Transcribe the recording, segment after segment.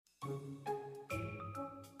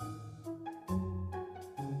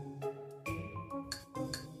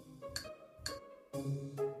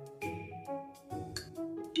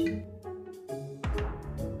All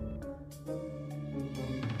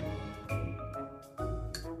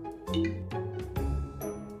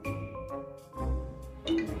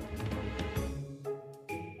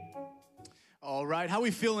right, how we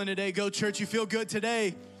feeling today? Go Church, you feel good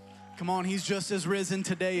today? Come on, he's just as risen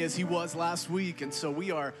today as he was last week, and so we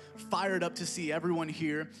are fired up to see everyone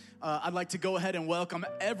here. I'd like to go ahead and welcome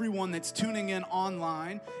everyone that's tuning in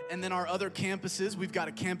online, and then our other campuses. We've got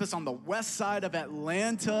a campus on the west side of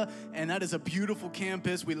Atlanta, and that is a beautiful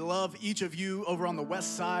campus. We love each of you over on the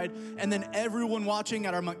west side, and then everyone watching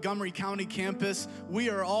at our Montgomery County campus.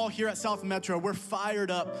 We are all here at South Metro. We're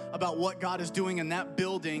fired up about what God is doing in that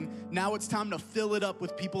building. Now it's time to fill it up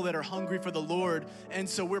with people that are hungry for the Lord, and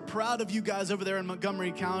so we're proud of you guys over there in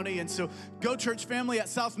Montgomery County. And so Go Church family at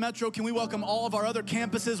South Metro, can we welcome all of our other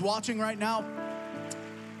campuses watching right now?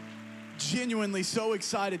 Genuinely so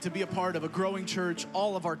excited to be a part of a growing church,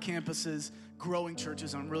 all of our campuses, growing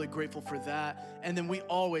churches. I'm really grateful for that. And then we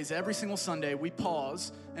always, every single Sunday, we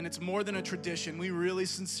pause, and it's more than a tradition. We really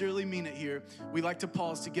sincerely mean it here. We like to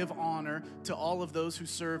pause to give honor to all of those who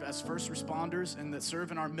serve as first responders and that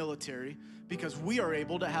serve in our military, because we are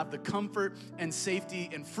able to have the comfort and safety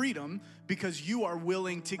and freedom because you are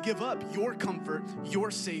willing to give up your comfort,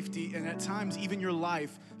 your safety, and at times even your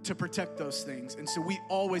life to protect those things. And so we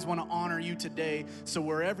always want to honor you today. So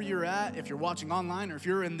wherever you're at, if you're watching online or if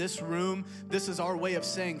you're in this room, this is our way of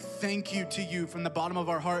saying thank you to you from the bottom of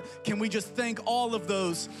our heart. Can we just thank all of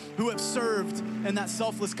those who have served in that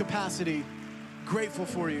selfless capacity? Grateful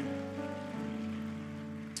for you.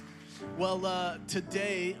 Well,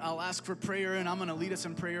 today I'll ask for prayer, and I'm going to lead us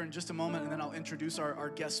in prayer in just a moment, and then I'll introduce our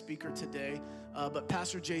guest speaker today. But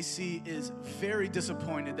Pastor JC is very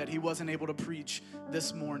disappointed that he wasn't able to preach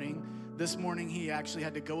this morning. This morning he actually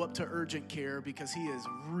had to go up to urgent care because he is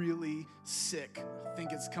really sick. I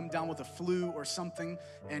think it's come down with a flu or something,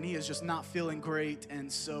 and he is just not feeling great.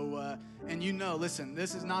 And so, listen,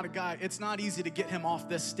 this is not a guy, it's not easy to get him off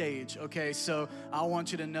this stage, okay? So I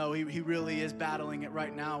want you to know he really is battling it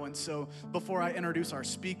right now. And so before I introduce our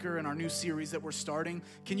speaker and our new series that we're starting,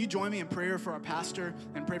 can you join me in prayer for our pastor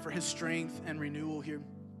and pray for his strength and renewal here?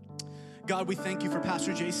 God, we thank you for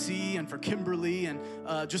Pastor JC and for Kimberly and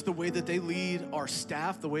just the way that they lead our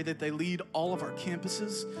staff, the way that they lead all of our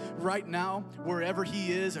campuses. Right now, wherever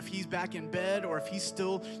he is, if he's back in bed or if he's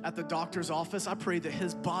still at the doctor's office, I pray that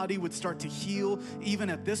his body would start to heal even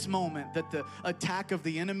at this moment, that the attack of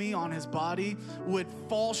the enemy on his body would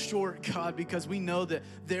fall short, God, because we know that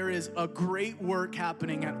there is a great work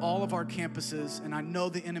happening at all of our campuses, and I know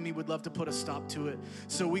the enemy would love to put a stop to it.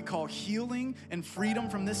 So we call healing and freedom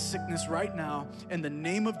from this sickness right now. In the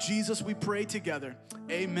name of Jesus, we pray together.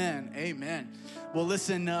 Amen. Amen. Well,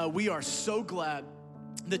 listen, we are so glad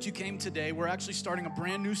that you came today. We're actually starting a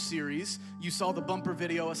brand new series. You saw the bumper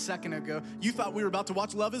video a second ago. You thought we were about to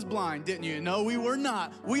watch Love is Blind, didn't you? No, we were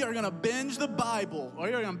not. We are going to binge the Bible. We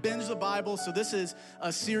are going to binge the Bible. So this is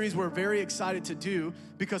a series we're very excited to do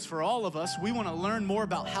because for all of us, we want to learn more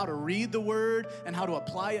about how to read the Word and how to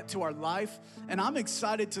apply it to our life. And I'm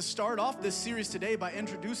excited to start off this series today by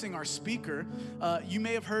introducing our speaker. You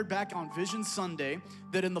may have heard back on Vision Sunday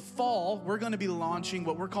that in the fall, we're going to be launching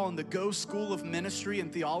what we're calling the Go School of Ministry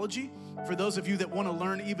and Theology. For those of you that want to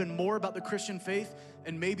learn even more about the Christian faith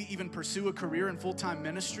and maybe even pursue a career in full-time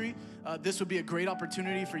ministry, this would be a great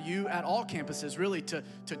opportunity for you at all campuses, really, to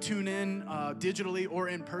tune in digitally or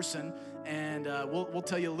in person. And we'll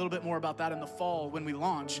tell you a little bit more about that in the fall when we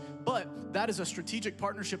launch. But that is a strategic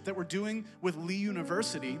partnership that we're doing with Lee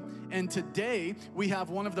University. And today we have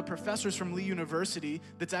one of the professors from Lee University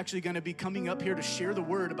that's actually going to be coming up here to share the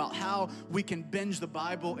word about how we can binge the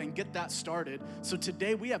Bible and get that started. So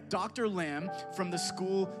today we have Dr. Lamb from the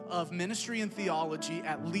School of Ministry and Theology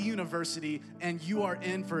at Lee University, and you are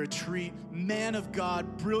in for a treat. Man of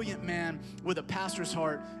God, brilliant man with a pastor's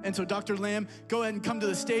heart. And so Dr. Lamb, go ahead and come to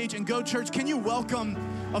the stage. And Go Church, can you welcome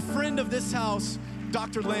a friend of this house,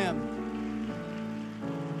 Dr. Lamb?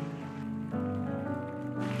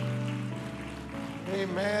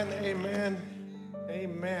 Amen, amen,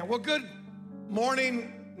 amen. Well, good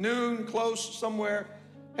morning, noon, close, somewhere.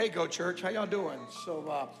 Hey, Go Church, how y'all doing?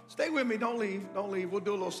 So stay with me, don't leave. We'll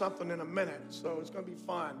do a little something in a minute, so it's going to be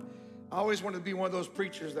fun. I always wanted to be one of those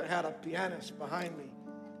preachers that had a pianist behind me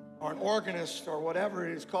or an organist or whatever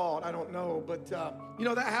it is called. I don't know, but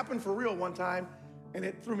that happened for real one time, and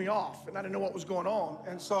it threw me off, and I didn't know what was going on.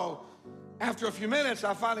 And so after a few minutes,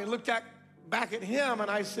 I finally looked back at him, and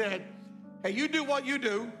I said, hey, you do what you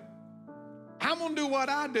do. I'm going to do what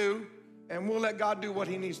I do, and we'll let God do what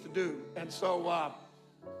he needs to do. And so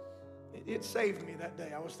it saved me that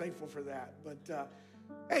day. I was thankful for that. But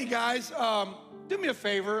Hey guys, do me a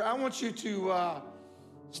favor. I want you to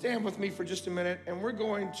stand with me for just a minute, and we're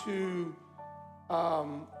going to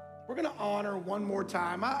honor one more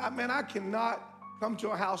time. I cannot come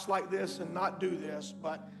to a house like this and not do this,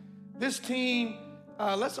 but this team,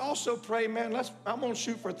 let's also pray, man. I'm gonna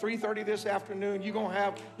shoot for 3:30 this afternoon.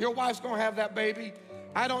 Your wife's gonna have that baby.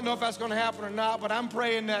 I don't know if that's gonna happen or not, but I'm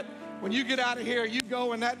praying that when you get out of here, you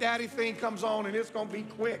go and that daddy thing comes on, and it's gonna be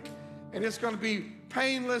quick, and it's gonna be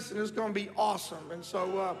painless, and it's gonna be awesome. And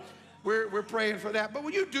so we're praying for that. But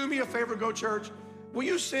will you do me a favor, Go Church? Will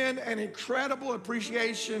you send an incredible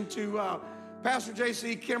appreciation to Pastor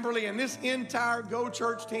JC, Kimberly, and this entire Go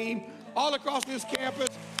Church team all across this campus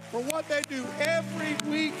for what they do every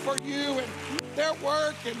week for you and their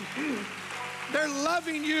work, and they're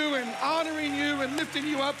loving you and honoring you and lifting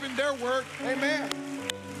you up in their work. Amen.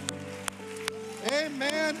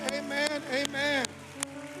 Amen, amen, amen.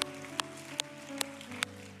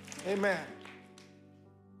 Amen.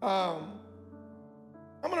 I'm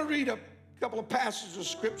going to read a couple of passages of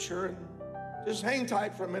scripture, and just hang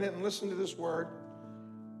tight for a minute and listen to this word.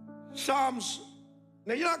 Psalms.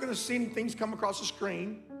 Now, you're not going to see things come across the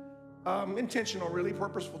screen. Intentional, really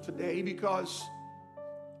purposeful today, because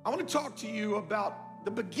I want to talk to you about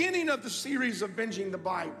the beginning of the series of Binging the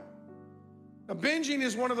Bible. Now, binging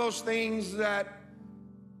is one of those things that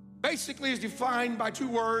basically is defined by two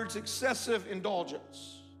words: excessive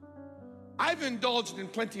indulgence. I've indulged in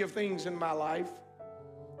plenty of things in my life.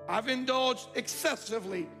 I've indulged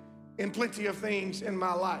excessively in plenty of things in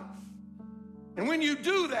my life. And when you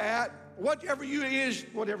do that, whatever it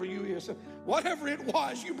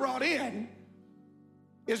was you brought in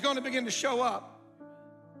is going to begin to show up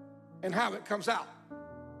and how it comes out.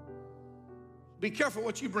 Be careful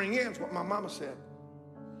what you bring in, is what my mama said,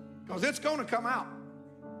 because it's going to come out.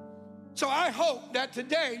 So I hope that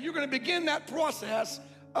today you're going to begin that process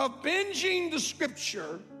of binging the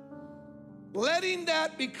scripture, letting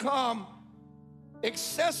that become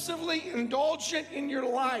excessively indulgent in your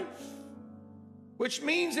life, which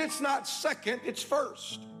means it's not second, it's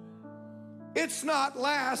first. It's not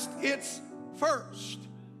last, it's first.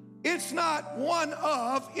 It's not one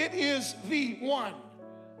of, it is the one.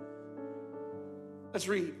 Let's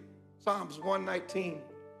read Psalms 119,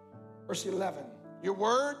 verse 11. Your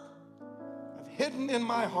word I've hidden in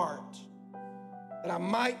my heart, that I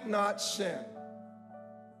might not sin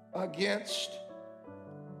against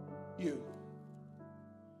you.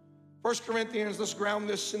 1 Corinthians, let's ground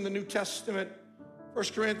this in the New Testament. 1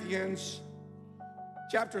 Corinthians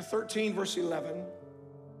chapter 13, verse 11.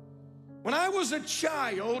 When I was a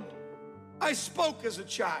child, I spoke as a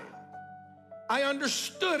child. I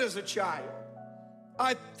understood as a child.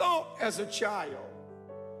 I thought as a child.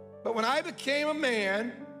 But when I became a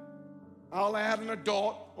man, I'll add an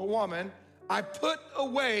adult, a woman, I put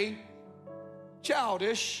away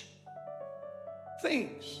childish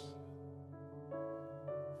things.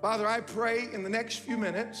 Father, I pray in the next few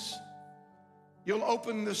minutes, you'll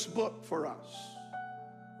open this book for us.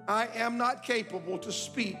 I am not capable to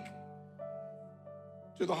speak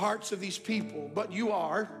to the hearts of these people, but you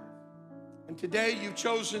are. And today you've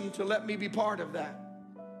chosen to let me be part of that.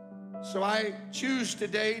 So I choose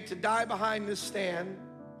today to die behind this stand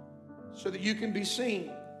so that you can be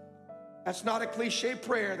seen. That's not a cliche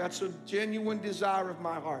prayer. That's a genuine desire of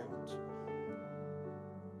my heart.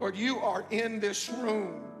 Lord, you are in this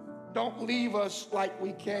room. Don't leave us like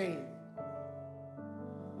we came.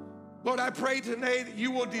 Lord, I pray today that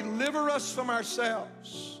you will deliver us from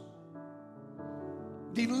ourselves.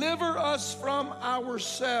 Deliver us from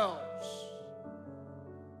ourselves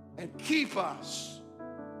and keep us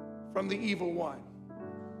from the evil one.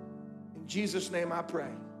 In Jesus' name I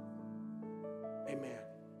pray. Amen.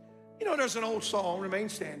 You know, there's an old song, Remain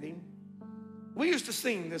Standing. We used to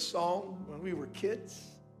sing this song when we were kids.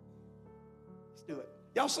 Let's do it.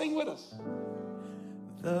 Y'all sing with us.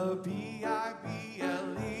 The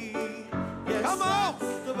B-I-B-L-E. Yes, come on.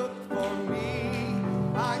 That's the book for me.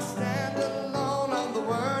 I stand alone on the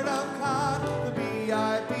word of God. The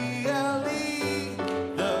B-I-B-L-E.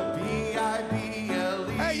 The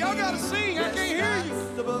B-I-B-L-E. Hey, y'all gotta sing. I can't hear you.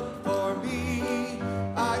 That's the book for me.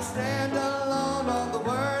 I stand alone on the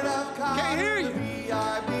word of God. Can't hear you. The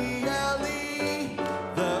B-I-B-L-E.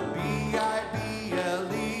 The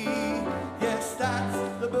B-I-B-L-E. Yes, that's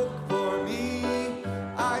the book for me.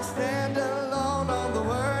 I stand alone on the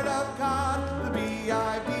word of God. The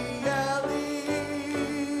B-I-B-L-E.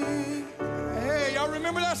 Hey, y'all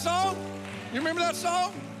remember that song? You remember that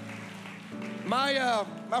song? My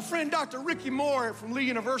friend Dr. Ricky Moore from Lee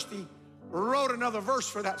University wrote another verse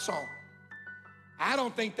for that song. I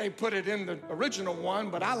don't think they put it in the original one,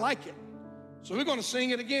 but I like it. So we're going to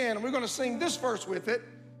sing it again, and we're going to sing this verse with it.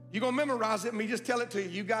 You're going to memorize it, and me just tell it to you.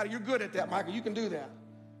 You got it. You're good at that, Michael. You can do that.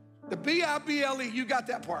 The B-I-B-L-E, you got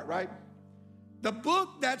that part, right? The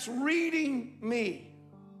book that's reading me.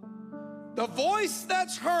 The voice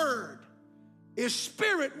that's heard is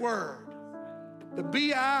spirit word. The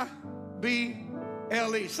B-I-B-L-E.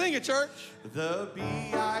 Sing it, church. The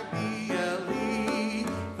B-I-B-L-E,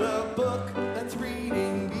 the book that's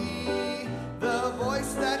reading me. The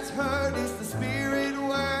voice that's heard is the spirit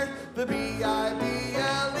word. The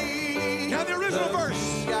B-I-B-L-E. Now the original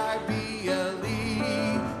verse. B-I-B-L-E,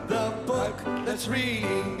 the book that's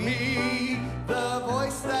reading me. The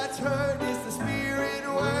voice that's heard is the spirit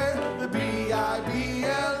word. The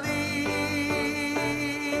B-I-B-L-E.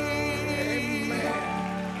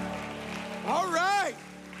 All right.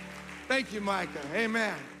 Thank you, Micah.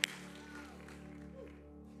 Amen.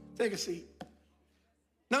 Take a seat.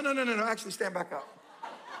 No. Actually, stand back up.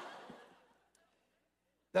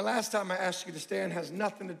 The last time I asked you to stand has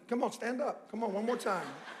nothing to... Come on, stand up. Come on, one more time.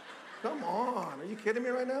 Come on. Are you kidding me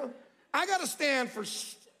right now? I got to stand for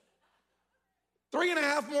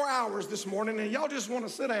 3.5 more hours this morning, and y'all just want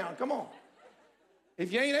to sit down. Come on.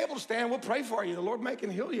 If you ain't able to stand, we'll pray for you. The Lord may can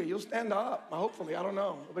heal you. You'll stand up, hopefully. I don't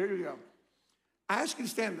know. But here you go. I asked you to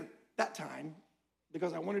stand at that time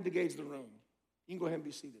because I wanted to gauge the room. You can go ahead and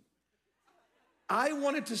be seated. I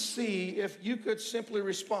wanted to see if you could simply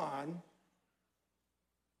respond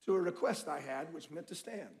to a request I had, which meant to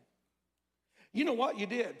stand. You know what? You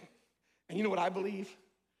did. And you know what I believe?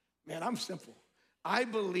 Man, I'm simple. I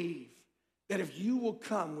believe that if you will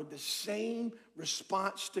come with the same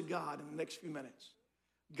response to God in the next few minutes,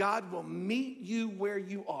 God will meet you where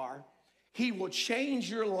you are. He will change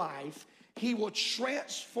your life. He will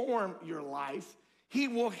transform your life. He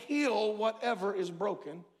will heal whatever is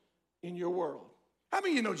broken in your world. How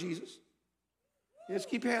many of you know Jesus? Just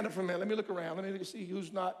keep your hand up for a minute. Let me look around. Let me see who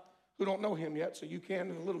don't know him yet, so you can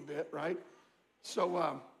in a little bit, right?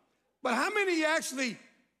 So, but how many of you actually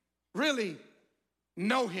really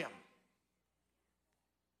know him?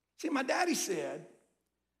 See, my daddy said,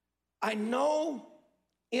 I know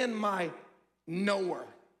in my knower.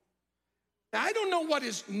 Now, I don't know what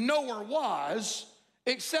his knower was,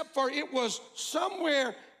 except for it was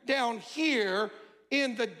somewhere down here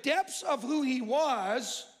in the depths of who he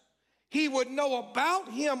was. He would know about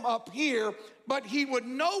him up here, but he would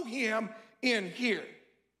know him in here.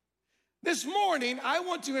 This morning, I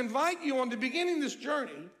want to invite you on to beginning this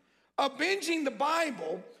journey of binging the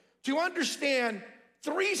Bible to understand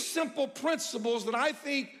 3 simple principles that I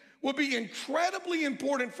think will be incredibly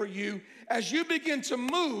important for you as you begin to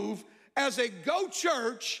move as a go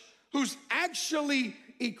church who's actually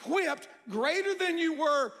equipped greater than you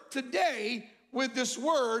were today with this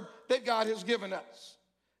word that God has given us.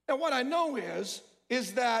 Now, what I know is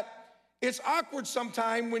that it's awkward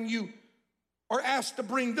sometime when you are asked to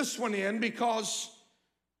bring this one in because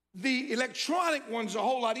the electronic one's a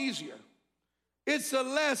whole lot easier. It's a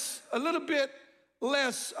little bit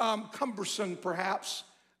less cumbersome, perhaps.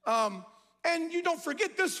 And you don't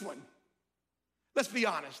forget this one. Let's be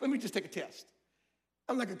honest. Let me just take a test.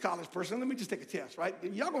 I'm like a college person. Let me just take a test, right?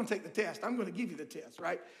 Y'all gonna take the test. I'm gonna give you the test,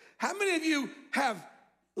 right? How many of you have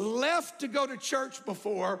left to go to church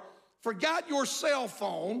before, forgot your cell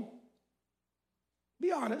phone?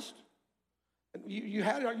 Be honest. You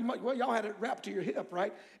had it, y'all had it wrapped to your hip,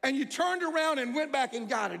 right? And you turned around and went back and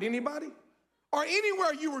got it. Anybody? Or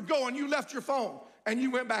anywhere you were going, you left your phone and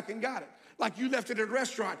you went back and got it. Like you left it at a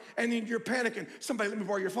restaurant and then you're panicking. Somebody, let me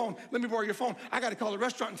borrow your phone. Let me borrow your phone. I got to call the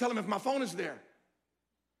restaurant and tell them if my phone is there.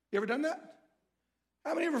 You ever done that?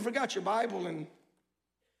 How many ever forgot your Bible and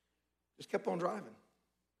just kept on driving?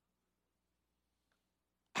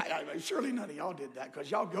 Surely none of y'all did that because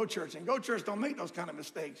y'all go church, and go church don't make those kind of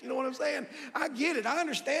mistakes. You know what I'm saying? I get it. I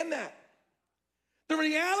understand that. The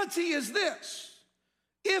reality is this.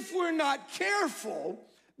 If we're not careful,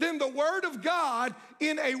 then the word of God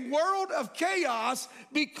in a world of chaos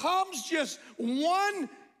becomes just one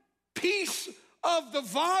piece of the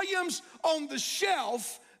volumes on the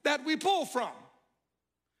shelf that we pull from.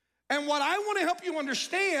 And what I want to help you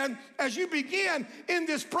understand as you begin in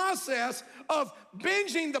this process of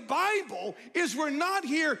binging the Bible is we're not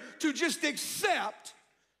here to just accept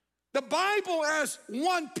the Bible as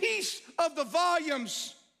one piece of the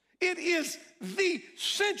volumes. It is the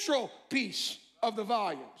central piece of the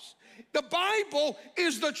volumes. The Bible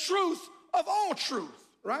is the truth of all truth,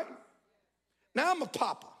 right? Now I'm a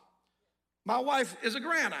papa. My wife is a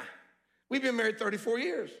grandma. We've been married 34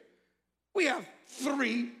 years. We have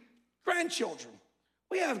 3 grandchildren.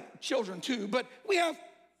 We have children too, but we have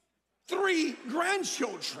 3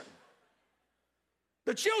 grandchildren.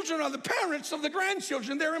 The children are the parents of the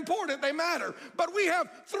grandchildren. They're important, they matter. But we have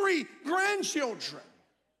 3 grandchildren: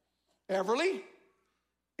 Everly,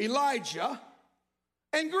 Elijah,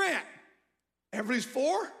 and Grant. Everly's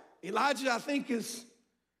 4. Elijah, I think,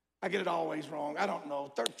 I get it always wrong. I don't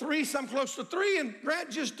know. 3, some close to 3, and Grant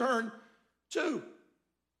just turned 2.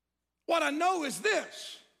 What I know is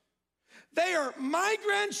this: they are my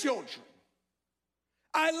grandchildren.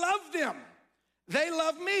 I love them. They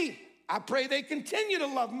love me. I pray they continue to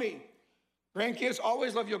love me. Grandkids,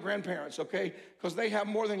 always love your grandparents, okay? Because they have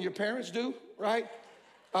more than your parents do, right?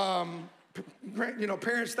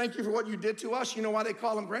 Parents, thank you for what you did to us. You know why they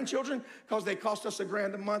call them grandchildren? Because they cost us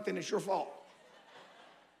 $1,000 a month, and it's your fault.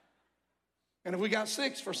 And if we got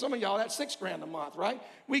 6, for some of y'all, that's $6,000 a month, right?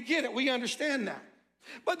 We get it. We understand that.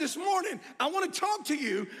 But this morning, I want to talk to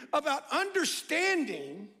you about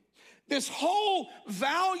understanding this whole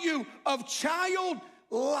value of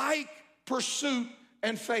childlike pursuit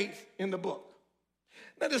and faith in the book.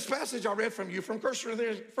 Now, this passage I read from you from 1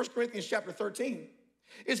 Corinthians chapter 13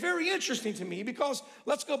 is very interesting to me, because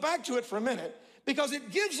let's go back to it for a minute, because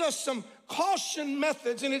it gives us some caution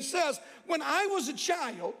methods. And it says, when I was a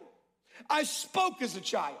child, I spoke as a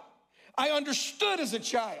child. I understood as a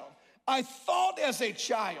child. I thought as a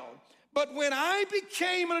child. But when I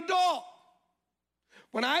became an adult,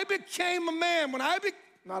 when I became a man,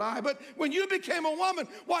 when you became a woman,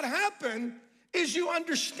 what happened is you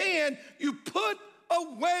understand, you put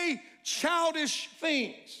away childish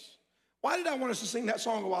things. Why did I want us to sing that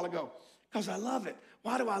song a while ago? Because I love it.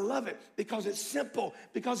 Why do I love it? Because it's simple,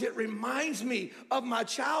 because it reminds me of my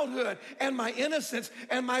childhood and my innocence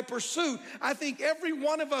and my pursuit. I think every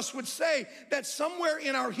one of us would say that somewhere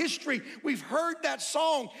in our history, we've heard that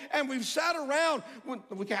song and we've sat around,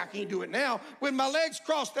 I can't do it now, with my legs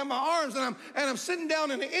crossed and my arms, and I'm sitting down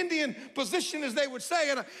in an Indian position, as they would say,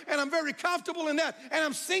 and I'm very comfortable in that, and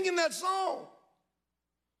I'm singing that song.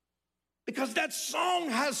 Because that song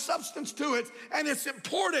has substance to it, and it's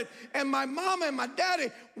important. And my mom and my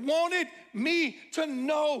daddy wanted me to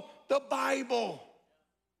know the Bible.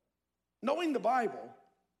 Knowing the Bible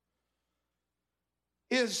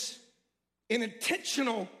is an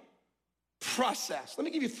intentional process. Let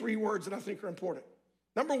me give you 3 words that I think are important.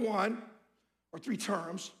 Number 1, or 3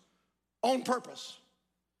 terms: on purpose.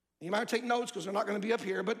 You might take notes because they're not going to be up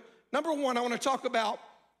here, but number 1, I want to talk about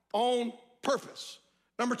on purpose.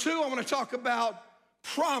 Number 2, I want to talk about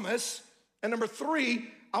promise. And number 3,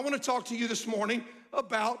 I want to talk to you this morning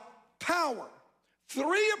about power.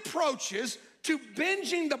 3 approaches to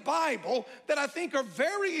binging the Bible that I think are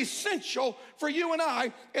very essential for you and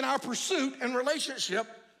I in our pursuit and relationship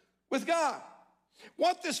with God.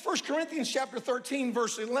 What this 1 Corinthians chapter 13,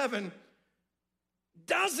 verse 11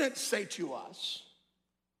 doesn't say to us,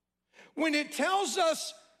 when it tells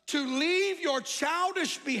us to leave your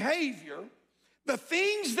childish behavior, the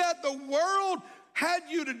things that the world had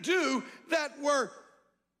you to do that were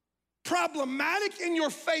problematic in your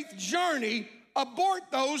faith journey, abort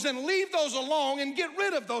those and leave those alone and get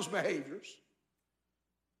rid of those behaviors.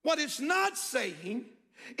 What it's not saying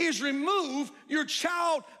is remove your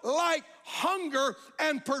childlike hunger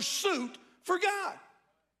and pursuit for God.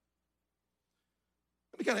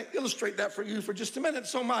 Let me kind of illustrate that for you for just a minute.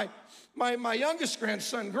 So my youngest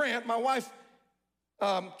grandson, Grant, my wife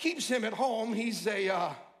keeps him at home. He's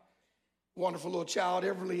a wonderful little child.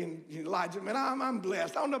 Everly and Elijah, man, I'm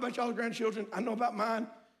blessed. I don't know about y'all's grandchildren. I know about mine.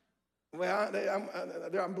 Well,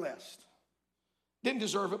 I'm blessed. Didn't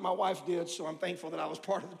deserve it. My wife did, so I'm thankful that I was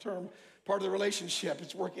part of the relationship.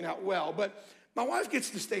 It's working out well. But my wife gets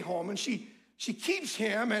to stay home, and she keeps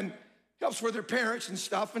him and helps with her parents and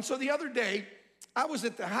stuff. And so the other day, I was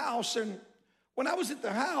at the house, and when I was at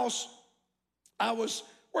the house, I was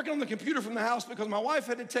working on the computer from the house because my wife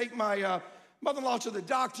had to take my mother-in-law to the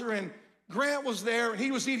doctor, and Grant was there, and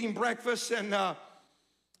he was eating breakfast. And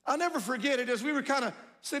I'll never forget it. As we were kind of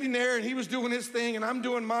sitting there, and he was doing his thing, and I'm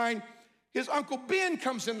doing mine, his Uncle Ben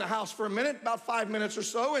comes in the house for a minute, about 5 minutes or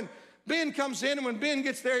so, and Ben comes in, and when Ben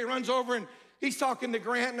gets there, he runs over, and he's talking to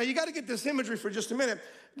Grant. Now, you got to get this imagery for just a minute.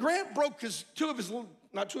 Grant broke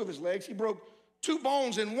not two of his legs, he broke 2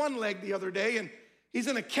 bones in one leg the other day, and he's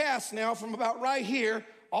in a cast now from about right here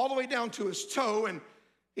all the way down to his toe, and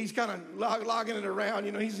he's kind of logging it around.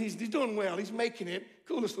 You know, he's doing well. He's making it.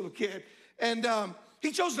 Coolest little kid. And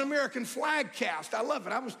he chose an American flag cast. I love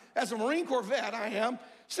it. As a Marine Corps vet, I am.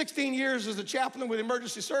 16 years as a chaplain with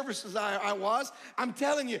emergency services, I was. I'm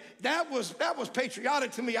telling you, that was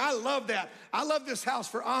patriotic to me. I love that. I love this house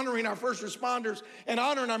for honoring our first responders and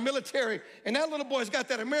honoring our military. And that little boy's got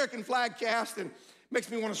that American flag cast, and makes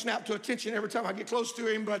me want to snap to attention every time I get close to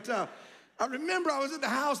him. But I remember I was at the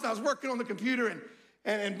house and I was working on the computer,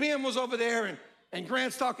 And Ben was over there, and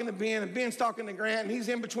Grant's talking to Ben, and Ben's talking to Grant, and he's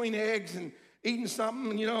in between eggs and eating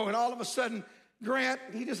something, you know, and all of a sudden, Grant,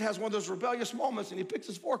 he just has one of those rebellious moments, and he picks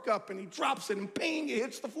his fork up, and he drops it, and ping, it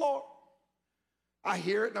hits the floor. I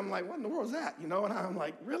hear it, and I'm like, what in the world is that, you know? And I'm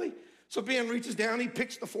like, really? So Ben reaches down, he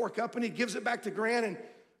picks the fork up, and he gives it back to Grant, and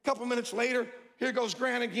a couple minutes later, here goes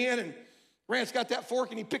Grant again, and Grant's got that fork,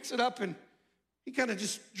 and he picks it up, and he kind of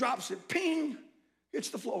just drops it, ping, hits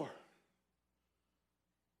the floor.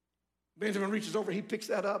 Benjamin reaches over, he picks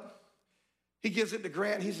that up, he gives it to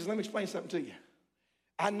Grant, he says, let me explain something to you.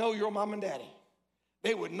 I know your mom and daddy.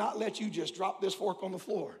 They would not let you just drop this fork on the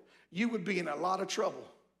floor. You would be in a lot of trouble.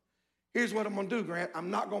 Here's what I'm gonna do, Grant. I'm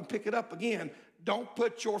not gonna pick it up again. Don't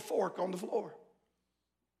put your fork on the floor.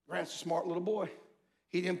 Grant's a smart little boy.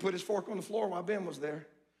 He didn't put his fork on the floor while Ben was there.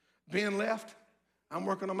 Ben left. I'm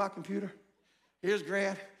working on my computer. Here's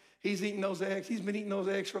Grant. He's eating those eggs. He's been eating those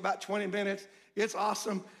eggs for about 20 minutes. It's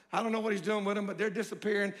awesome. I don't know what he's doing with them, but they're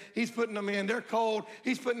disappearing. He's putting them in. They're cold.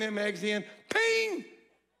 He's putting them eggs in. Ping!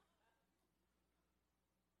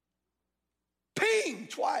 Ping!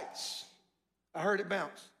 Twice. I heard it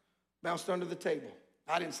bounce. Bounced under the table.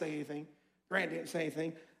 I didn't say anything. Grant didn't say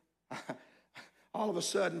anything. All of a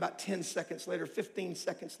sudden, about 10 seconds later, 15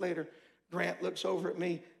 seconds later, Grant looks over at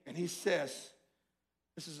me and he says,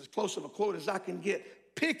 this is as close of a quote as I can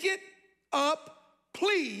get, pick it up,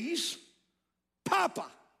 please, Papa.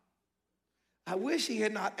 I wish he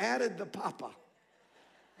had not added the Papa.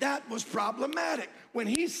 That was problematic. When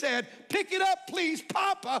he said, pick it up, please,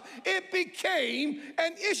 Papa, it became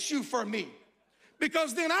an issue for me.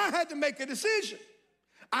 Because then I had to make a decision.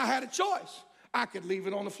 I had a choice. I could leave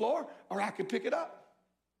it on the floor or I could pick it up.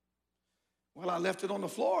 Well, I left it on the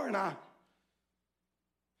floor and I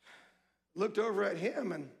looked over at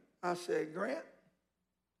him and I said, Grant,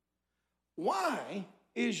 why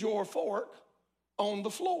is your fork on the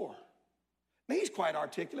floor? Now, he's quite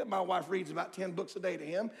articulate. My wife reads about 10 books a day to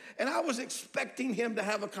him, and I was expecting him to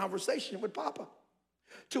have a conversation with Papa,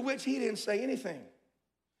 to which he didn't say anything.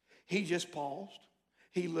 He just paused.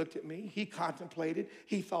 He looked at me. He contemplated.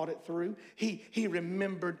 He thought it through. He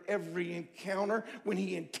remembered every encounter when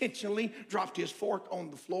he intentionally dropped his fork on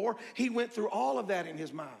the floor. He went through all of that in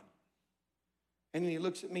his mind. And then he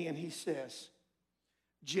looks at me and he says,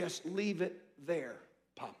 just leave it there,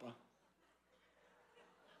 Papa.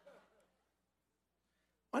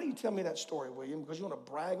 Why don't you tell me that story, William? Because you want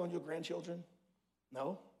to brag on your grandchildren?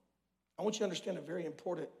 No. I want you to understand a very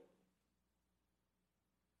important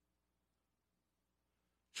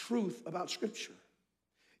truth about Scripture.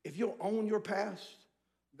 If you'll own your past,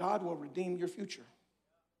 God will redeem your future.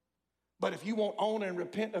 But if you won't own and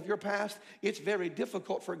repent of your past, it's very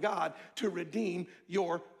difficult for God to redeem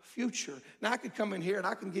your future. Now, I could come in here and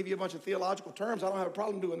I can give you a bunch of theological terms. I don't have a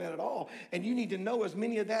problem doing that at all. And you need to know as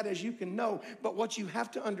many of that as you can know. But what you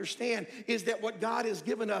have to understand is that what God has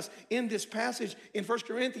given us in this passage in 1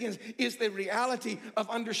 Corinthians is the reality of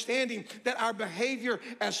understanding that our behavior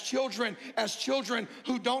as children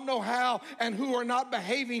who don't know how and who are not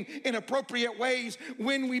behaving in appropriate ways,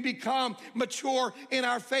 when we become mature in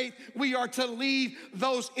our faith, we are to leave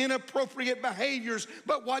those inappropriate behaviors.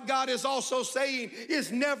 But what God is also saying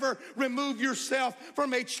is never remove yourself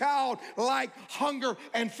from a childlike hunger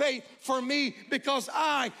and faith for me, because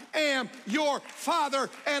I am your Father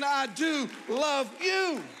and I do love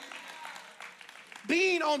you.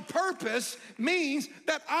 Being on purpose means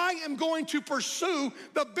that I am going to pursue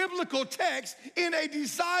the biblical text in a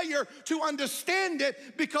desire to understand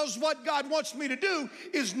it, because what God wants me to do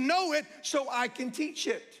is know it so I can teach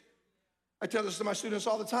it. I tell this to my students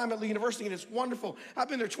all the time at Lee University, and it's wonderful. I've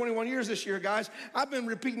been there 21 years this year, guys. I've been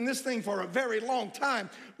repeating this thing for a very long time.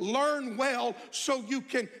 Learn well so you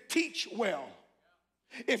can teach well.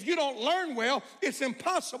 If you don't learn well, it's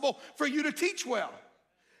impossible for you to teach well.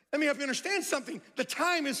 Let me help you understand something. The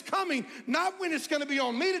time is coming, not when it's going to be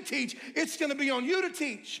on me to teach, it's going to be on you to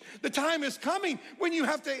teach. The time is coming when you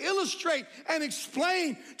have to illustrate and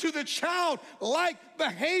explain to the child like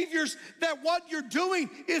behaviors that what you're doing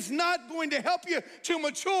is not going to help you to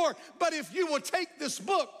mature. But if you will take this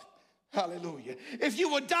book, hallelujah, if you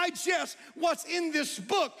will digest what's in this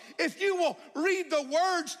book, if you will read the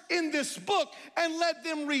words in this book and let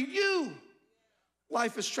them read you,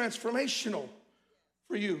 life is transformational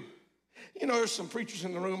for you. You know, there's some preachers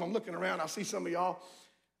in the room. I'm looking around. I see some of y'all.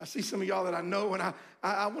 That I know, and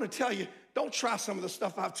I want to tell you, don't try some of the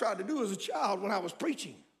stuff I've tried to do as a child when I was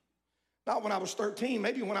preaching. Not when I was 13,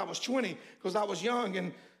 maybe when I was 20, because I was young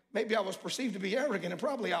and maybe I was perceived to be arrogant, and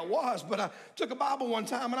probably I was, but I took a Bible one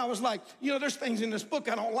time and I was like, you know, there's things in this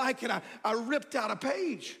book I don't like, and I ripped out a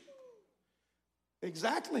page.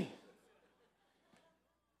 Exactly.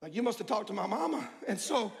 Like, you must have talked to my mama. And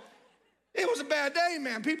so it was a bad day,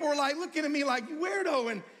 man. People were like looking at me like, you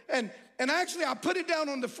weirdo. And actually, I put it down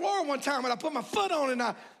on the floor one time, and I put my foot on it, and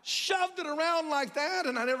I shoved it around like that,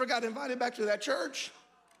 and I never got invited back to that church.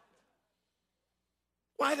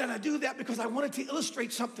 Why did I do that? Because I wanted to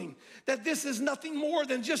illustrate something, that this is nothing more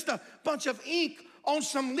than just a bunch of ink on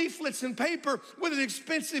some leaflets and paper with an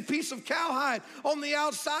expensive piece of cowhide on the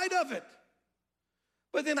outside of it.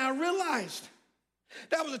 But then I realized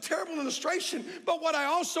that was a terrible illustration, but what I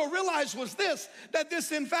also realized was this, that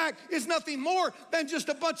this in fact is nothing more than just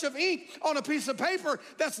a bunch of ink on a piece of paper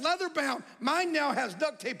that's leather bound. Mine now has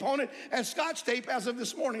duct tape on it and scotch tape as of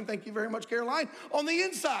this morning, thank you very much, Caroline, on the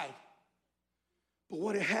inside. But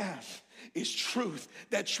what it has is truth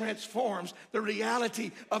that transforms the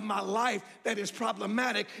reality of my life that is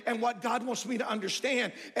problematic. And what God wants me to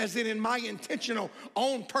understand is that in my intentional,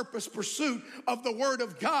 on purpose pursuit of the Word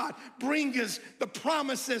of God brings the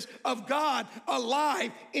promises of God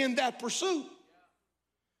alive in that pursuit.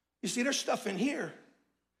 You see, there's stuff in here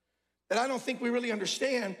that I don't think we really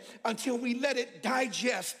understand until we let it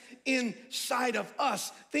digest inside of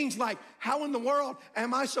us. Things like, how in the world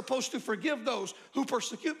am I supposed to forgive those who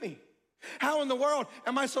persecute me? How in the world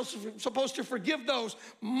am I supposed to forgive those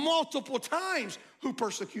multiple times who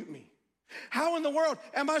persecute me? How in the world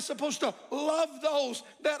am I supposed to love those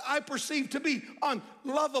that I perceive to be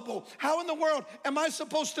unlovable? How in the world am I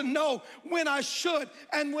supposed to know when I should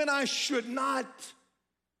and when I should not?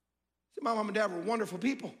 See, my mom and dad were wonderful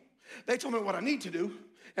people. They told me what I need to do,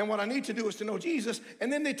 and what I need to do is to know Jesus,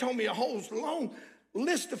 and then they told me a whole long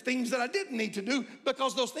list of things that I didn't need to do,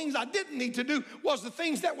 because those things I didn't need to do was the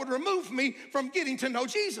things that would remove me from getting to know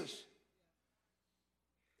Jesus.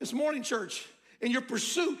 This morning, church, in your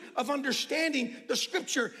pursuit of understanding the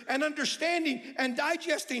scripture and understanding and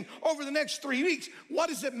digesting over the next 3 weeks, what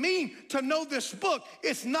does it mean to know this book?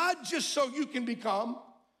 It's not just so you can become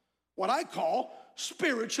what I call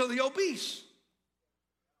spiritually obese.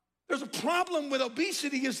 There's a problem with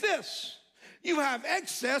obesity is this. You have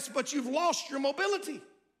excess, but you've lost your mobility.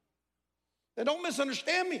 Now, don't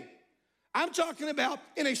misunderstand me. I'm talking about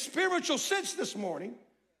in a spiritual sense this morning.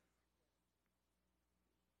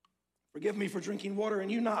 Forgive me for drinking water and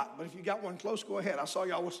you not, but if you got one close, go ahead. I saw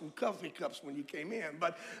y'all with some coffee cups when you came in,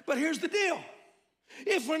 but here's the deal.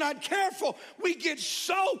 If we're not careful, we get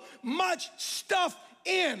so much stuff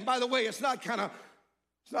in. By the way, it's not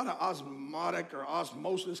an osmotic or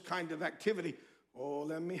osmosis kind of activity. Oh,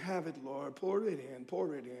 let me have it, Lord. Pour it in,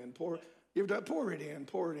 pour it in, pour it in,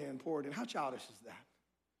 pour it in, pour it in. How childish is that?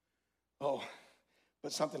 Oh,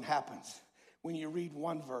 but something happens when you read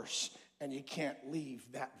one verse and you can't leave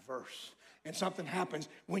that verse. And something happens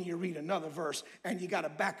when you read another verse and you got to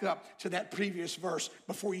back up to that previous verse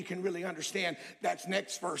before you can really understand that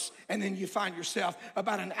next verse. And then you find yourself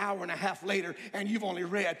about an hour and a half later and you've only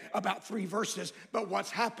read about 3 verses. But what's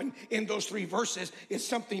happened in those 3 verses is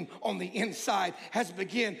something on the inside has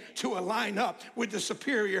begun to align up with the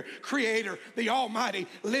superior creator, the almighty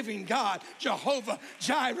living God, Jehovah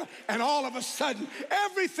Jireh. And all of a sudden,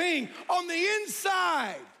 everything on the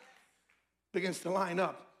inside begins to line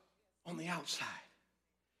up on the outside.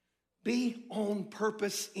 Be on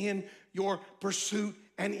purpose in your pursuit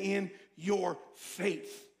and in your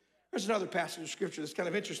faith. There's another passage of scripture that's kind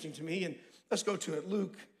of interesting to me, and let's go to it.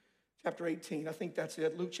 Luke chapter 18. I think that's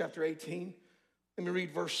it. Luke chapter 18. Let me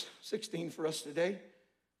read verse 16 for us today.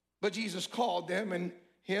 But Jesus called them and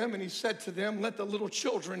he said to them, let the little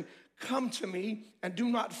children come to me and do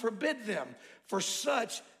not forbid them, for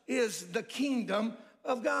such is the kingdom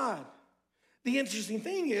of God. The interesting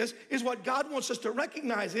thing is what God wants us to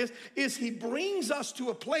recognize is he brings us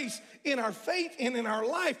to a place in our faith and in our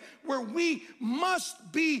life where we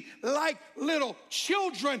must be like little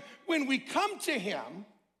children when we come to him,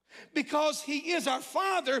 because he is our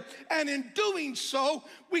Father, and in doing so,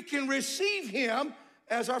 we can receive him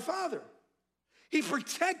as our Father. He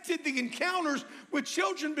protected the encounters with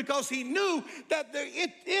children because he knew that the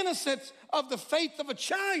innocence of the faith of a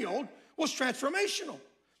child was transformational.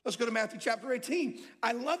 Let's go to Matthew chapter 18.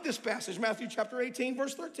 I love this passage, Matthew chapter 18,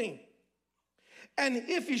 verse 13. And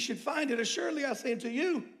if you should find it, assuredly I say unto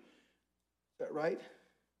you, is that right?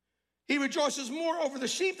 He rejoices more over the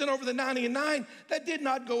sheep than over the 99 that did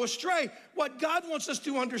not go astray. What God wants us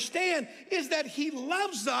to understand is that he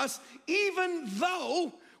loves us even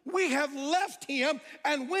though we have left him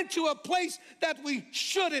and went to a place that we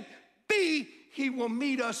shouldn't be. He will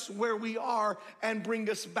meet us where we are and bring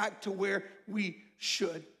us back to where we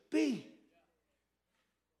should be.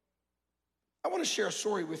 I want to share a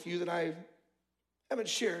story with you that I haven't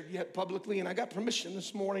shared yet publicly, and I got permission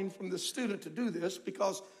this morning from the student to do this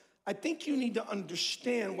because I think you need to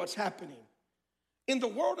understand what's happening. In the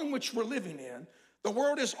world in which we're living in, the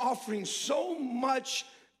world is offering so much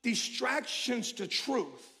distractions to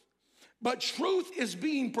truth, but truth is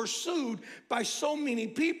being pursued by so many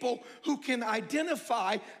people who can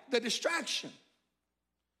identify the distraction.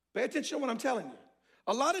 Pay attention to what I'm telling you.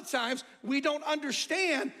 A lot of times we don't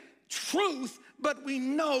understand truth, but we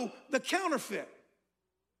know the counterfeit.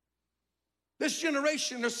 This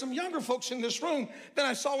generation, there's some younger folks in this room than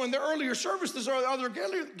I saw in the earlier services or other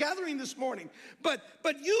gathering this morning. But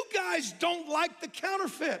you guys don't like the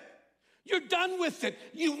counterfeit. You're done with it.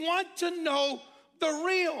 You want to know the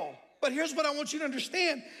real. But here's what I want you to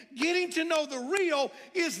understand. Getting to know the real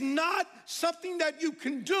is not something that you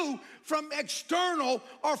can do from external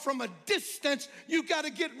or from a distance. You got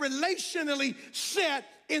to get relationally set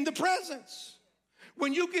in the presence.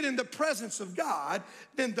 When you get in the presence of God,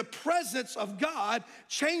 then the presence of God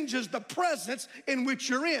changes the presence in which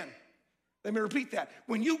you're in. Let me repeat that.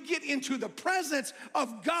 When you get into the presence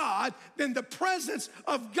of God, then the presence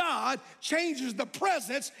of God changes the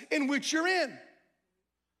presence in which you're in.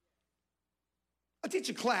 I teach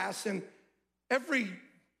a class, and every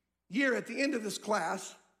year at the end of this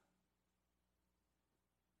class,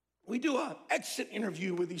 we do an exit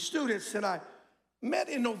interview with these students. And I met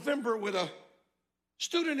in November with a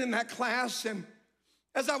student in that class, and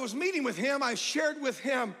as I was meeting with him, I shared with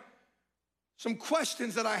him some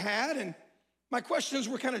questions that I had, and my questions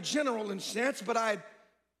were kind of general in a sense, but I had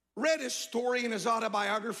read his story and his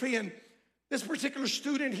autobiography, and this particular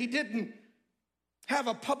student, he didn't have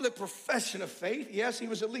a public profession of faith. Yes, he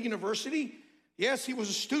was at Lee University. Yes, he was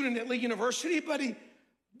a student at Lee University, but he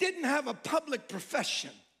didn't have a public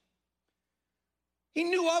profession. He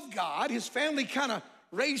knew of God. His family kind of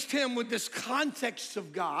raised him with this context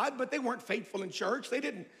of God, but they weren't faithful in church. They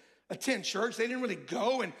didn't attend church. They didn't really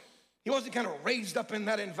go, and he wasn't kind of raised up in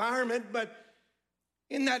that environment. But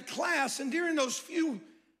in that class, and during those few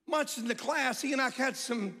months in the class, he and I had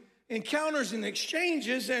some encounters and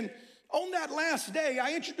exchanges, and on that last day,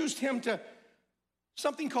 I introduced him to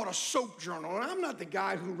something called a SOAP journal. And I'm not the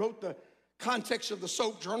guy who wrote the context of the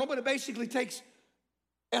SOAP journal, but it basically takes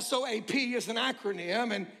SOAP as an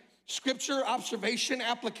acronym, and scripture, observation,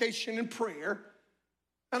 application, and prayer.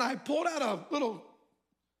 And I pulled out a little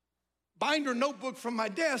binder notebook from my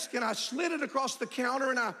desk, and I slid it across the counter,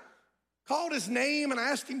 and I called his name, and I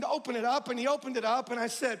asked him to open it up, and he opened it up, and I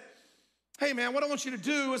said, hey man, what I want you to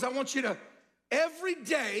do is I want you to every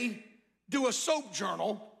day do a SOAP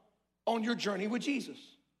journal on your journey with Jesus.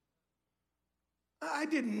 I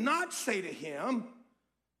did not say to him,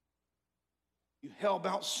 you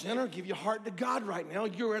hell-bound sinner, give your heart to God right now.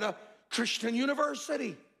 You're at a Christian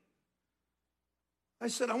university. I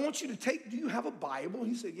said, I want you to take, do you have a Bible?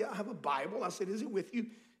 He said, yeah, I have a Bible. I said, is it with you?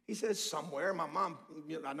 He said, somewhere. My mom,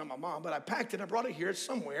 I know my mom, but I packed it. I brought it here. It's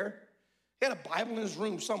somewhere. He had a Bible in his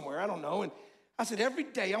room somewhere. I don't know. And I said, every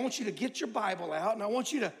day I want you to get your Bible out, and I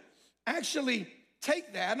want you to actually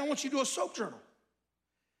take that, and I want you to do a SOAP journal.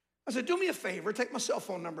 I said, do me a favor, take my cell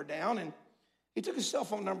phone number down. And he took his cell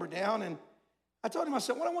phone number down, and I told him, I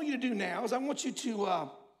said, what I want you to do now is I want you to,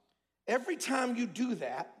 every time you do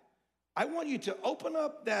that, I want you to open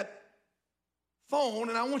up that phone,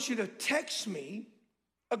 and I want you to text me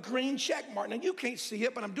a green check mark. Now, you can't see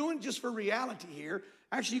it, but I'm doing it just for reality here.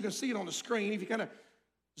 Actually, you can see it on the screen. If you kind of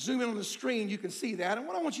zoom in on the screen, you can see that. And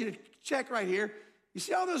what I want you to check right here, you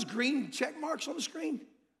see all those green check marks on the screen?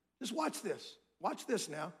 Just watch this. Watch this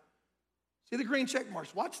now. See the green check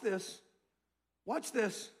marks? Watch this. Watch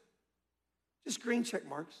this. Just green check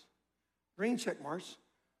marks. Green check marks.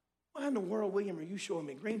 Why in the world, William, are you showing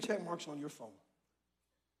me green check marks on your phone?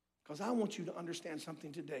 Because I want you to understand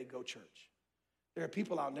something today, Go Church. There are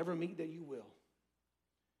people I'll never meet that you will.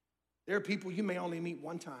 There are people you may only meet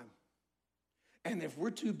one time. And if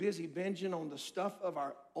we're too busy binging on the stuff of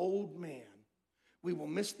our old man, we will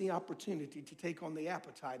miss the opportunity to take on the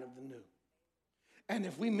appetite of the new. And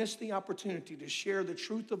if we miss the opportunity to share the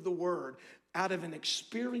truth of the word out of an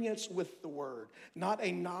experience with the word, not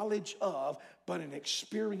a knowledge of, but an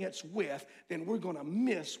experience with, then we're going to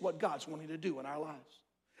miss what God's wanting to do in our lives.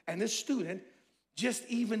 And this student, just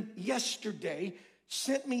even yesterday,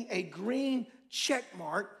 sent me a green check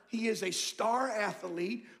mark. He is a star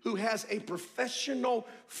athlete who has a professional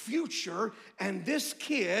future. And this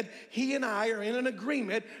kid, he and I are in an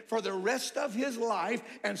agreement for the rest of his life.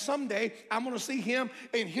 And someday I'm going to see him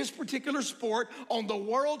in his particular sport on the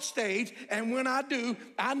world stage. And when I do,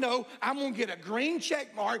 I know I'm going to get a green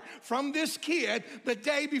check mark from this kid the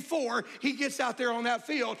day before he gets out there on that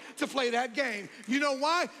field to play that game. You know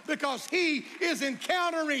why? Because he is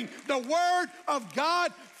encountering the word of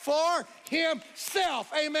God for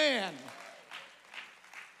himself. Amen. Amen.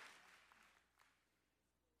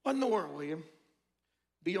 What in the world, William?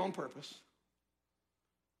 Be on purpose.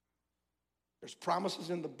 There's promises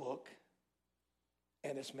in the book,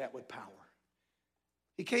 and it's met with power.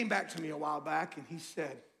 He came back to me a while back, and he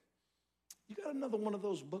said, you got another one of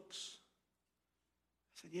those books?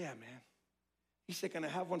 I said, yeah, man. He said, can I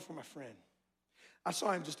have one for my friend? I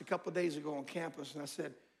saw him just a couple of days ago on campus, and I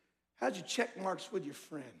said, how'd you check marks with your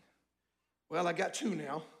friend? Well, I got 2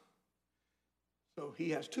 now. So he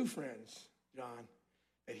has 2 friends, John,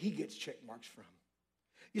 that he gets check marks from.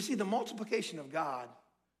 You see, the multiplication of God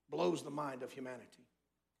blows the mind of humanity.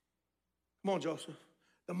 Come on, Joseph.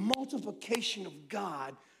 The multiplication of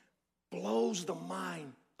God blows the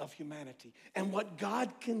mind of humanity. And what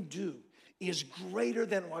God can do is greater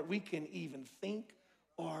than what we can even think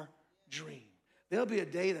or dream. There'll be a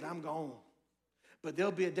day that I'm gone, but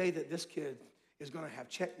there'll be a day that this kid is going to have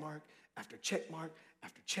check mark after check mark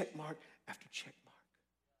after check mark after check mark.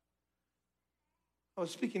 I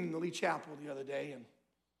was speaking in the Lee Chapel the other day, and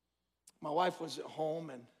my wife was at home,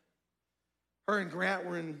 and her and Grant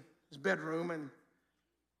were in his bedroom, and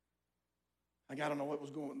I don't know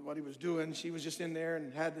what he was doing. She was just in there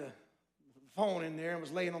and had the phone in there and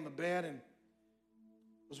was laying on the bed and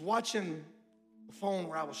was watching the phone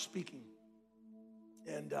where I was speaking.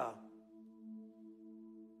 And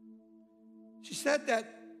she said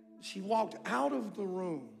that she walked out of the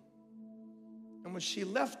room, and when she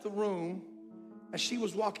left the room, as she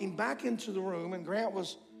was walking back into the room, and Grant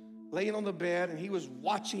was laying on the bed, and he was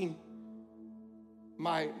watching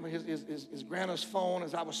his grandma's phone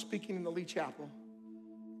as I was speaking in the Lee Chapel.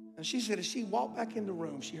 And she said, as she walked back in the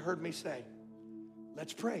room, she heard me say,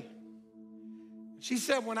 let's pray. She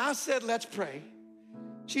said, when I said, let's pray,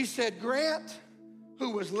 she said, Grant,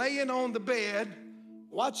 who was laying on the bed,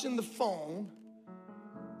 watching the phone,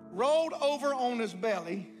 rolled over on his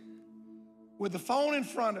belly with the phone in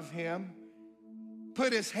front of him,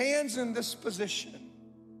 put his hands in this position,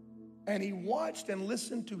 and he watched and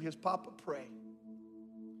listened to his papa pray.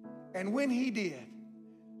 And when he did,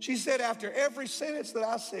 she said, after every sentence that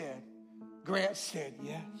I said, Grant said,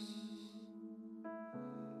 yes,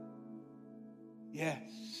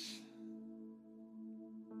 yes,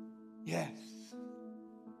 yes,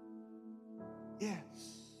 yes.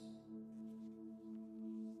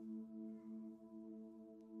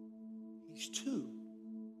 He's 2.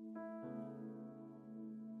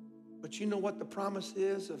 But you know what the promise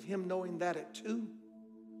is of him knowing that at 2?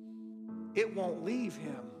 It won't leave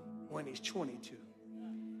him when he's 22.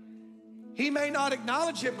 He may not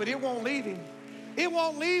acknowledge it, but it won't leave him. It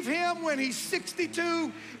won't leave him when he's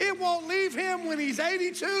 62. It won't leave him when he's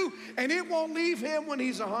 82. And it won't leave him when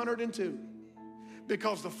he's 102.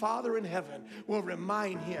 Because the Father in heaven will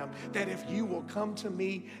remind him that if you will come to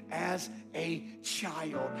me as a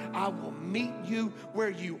child, I will meet you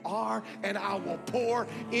where you are, and I will pour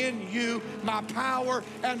in you my power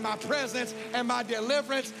and my presence and my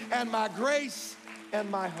deliverance and my grace and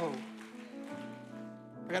my hope.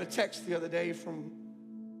 I got a text the other day from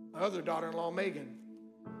my other daughter-in-law, Megan.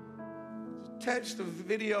 Text a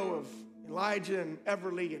video of Elijah and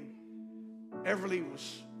Everly, and Everly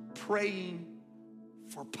was praying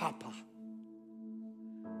for Papa.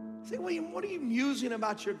 Say, William, what are you musing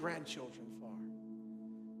about your grandchildren for?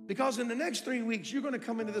 Because in the next 3 weeks, you're going to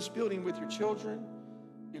come into this building with your children,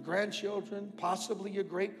 your grandchildren, possibly your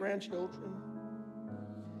great-grandchildren.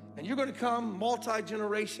 And you're going to come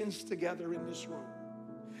multi-generations together in this room.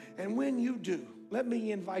 And when you do, let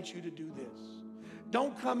me invite you to do this.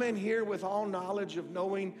 Don't come in here with all knowledge of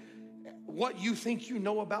knowing what you think you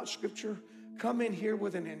know about Scripture. Come in here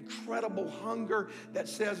with an incredible hunger that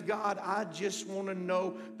says, God, I just want to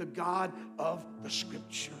know the God of the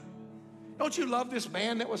Scripture. Don't you love this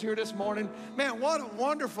band that was here this morning? Man, what a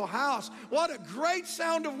wonderful house. What a great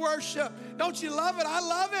sound of worship. Don't you love it? I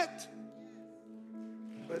love it.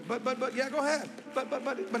 But yeah, go ahead.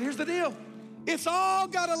 But here's the deal. It's all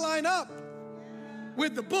got to line up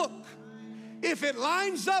with the book. If it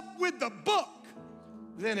lines up with the book,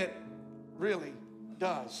 then it really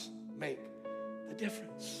does make a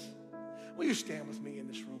difference. Will you stand with me in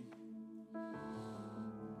this room?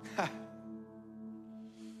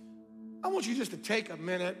 I want you just to take a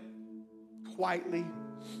minute quietly.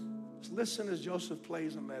 Just listen as Joseph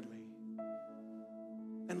plays a medley.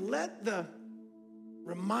 And let the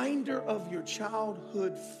reminder of your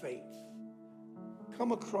childhood faith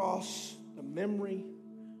come across the memory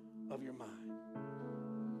of your mind.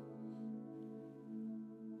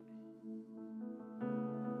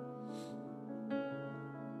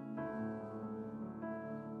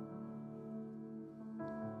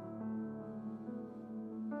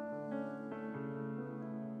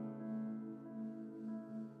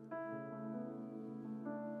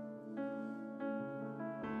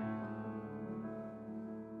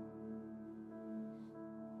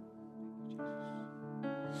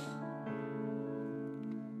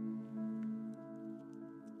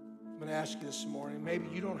 to ask you this morning, maybe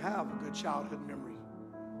you don't have a good childhood memory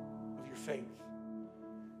of your faith.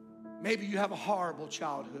 Maybe you have a horrible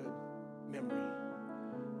childhood memory,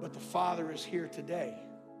 but the Father is here today,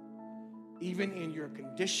 even in your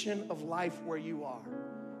condition of life where you are,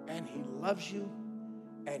 and He loves you,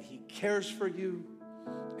 and He cares for you,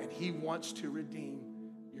 and He wants to redeem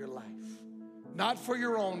your life. Not for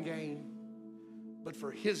your own gain, but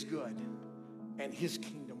for His good and His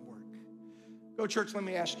kingdom work. Go, church, let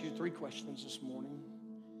me ask you 3 questions this morning.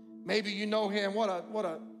 Maybe you know Him. What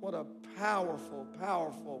a powerful,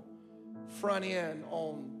 powerful front end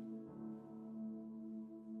on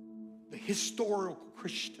the historical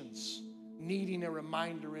Christians needing a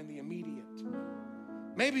reminder in the immediate.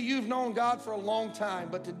 Maybe you've known God for a long time,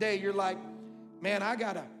 but today you're like, man, I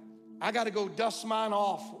gotta go dust mine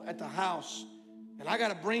off at the house, and I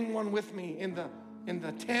gotta bring one with me in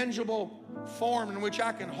the tangible form in which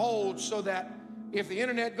I can hold, so that if the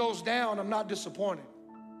internet goes down, I'm not disappointed.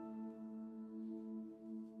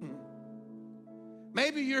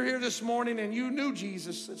 Maybe you're here this morning and you knew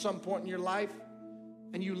Jesus at some point in your life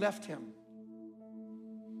and you left Him.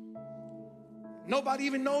 Nobody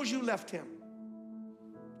even knows you left Him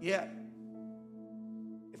yet.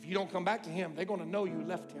 If you don't come back to Him, they're going to know you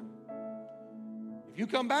left Him. If you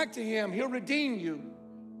come back to Him, He'll redeem you.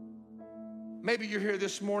 Maybe you're here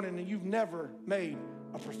this morning and you've never made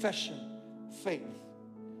a profession of faith,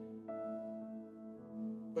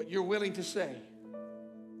 but you're willing to say,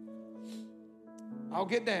 I'll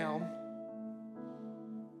get down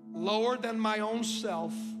lower than my own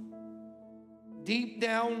self, deep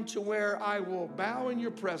down to where I will bow in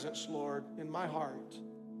your presence, Lord, in my heart,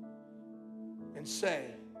 and say,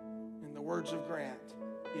 in the words of Grant,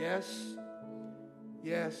 yes,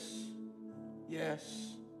 yes,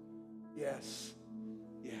 yes, yes,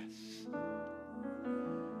 yes.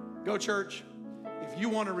 Go, church. If you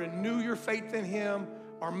want to renew your faith in Him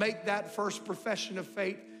or make that first profession of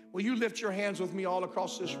faith, will you lift your hands with me all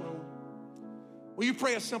across this room? Will you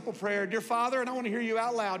pray a simple prayer? Dear Father, and I want to hear you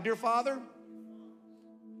out loud. Dear Father,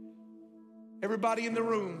 everybody in the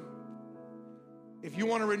room, if you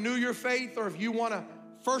want to renew your faith or if you want to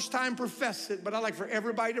first time profess it, but I'd like for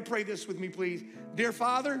everybody to pray this with me, please. Dear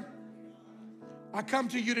Father, I come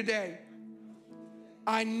to you today.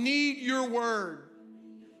 I need your word.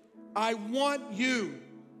 I want you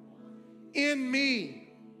in me,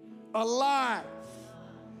 alive.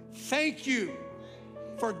 Thank you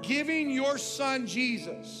for giving your Son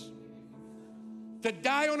Jesus to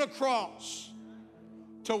die on a cross,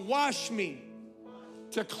 to wash me,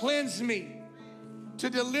 to cleanse me, to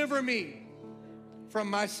deliver me from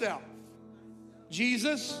myself.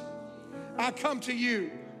 Jesus, I come to you.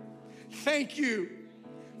 Thank you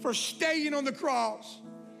for staying on the cross,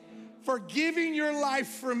 for giving your life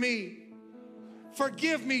for me.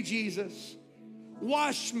 Forgive me, Jesus.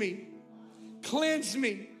 Wash me, cleanse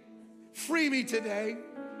me, free me today.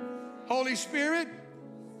 Holy Spirit,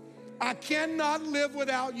 I cannot live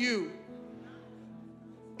without you.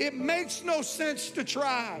 It makes no sense to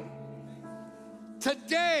try.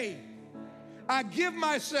 Today, I give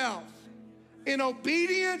myself in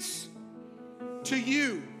obedience to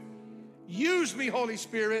you. Use me, Holy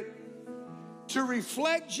Spirit, to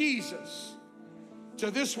reflect Jesus to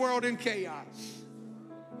this world in chaos.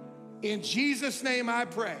 In Jesus' name I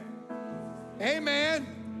pray. Amen,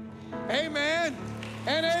 amen,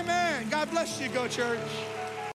 and amen. God bless you. Go, church.